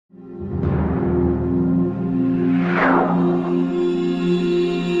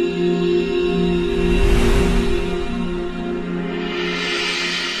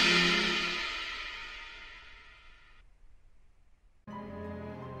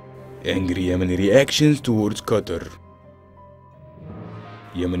Angry Yemeni reactions towards Qatar.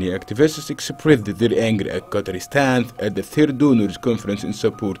 Yemeni activists expressed their anger at Qatari stance at the third donors conference in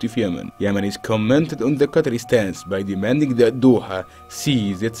support of Yemen. Yemenis commented on the Qatari stance by demanding that Doha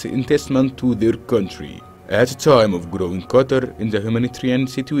cease its incitement to their country at a time of growing Qatar in the humanitarian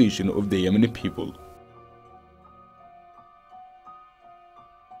situation of the Yemeni people.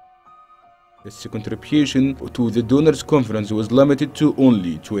 Its contribution to the donors conference was limited to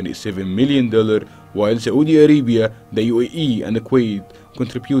only $27 million, while Saudi Arabia, the UAE and Kuwait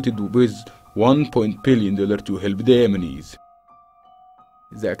contributed with $1 billion to help the Yemenis.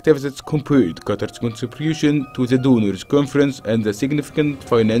 The activists compared Qatar's contribution to the donors conference and the significant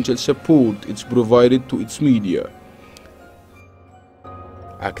financial support it provided to its media.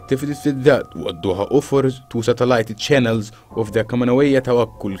 Activists said that what Doha offers to satellite channels of the Khawmaniyah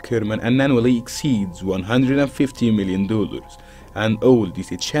Tawakul Kerman annually exceeds $150 million, and all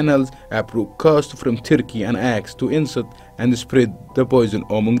these channels are broadcast from Turkey and acts to incite and spread the poison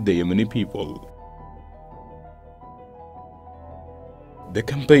among the Yemeni people. The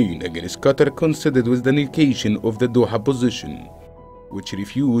campaign against Qatar coincided with the negation of the Doha position, which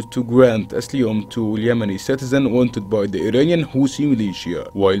refused to grant asylum to Yemeni citizens wanted by the Iranian Houthi militia,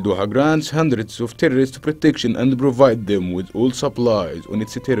 while Doha grants hundreds of terrorists protection and provide them with all supplies on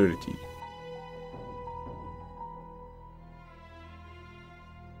its territory.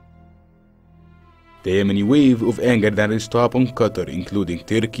 The Yemeni wave of anger then stopped on Qatar, including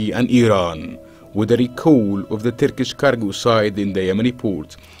Turkey and Iran, with the recall of the Turkish cargo side in the Yemeni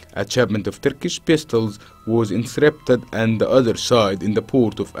port. A shipment of Turkish pistols was intercepted and the other side in the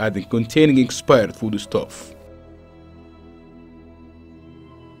port of Aden containing expired foodstuff.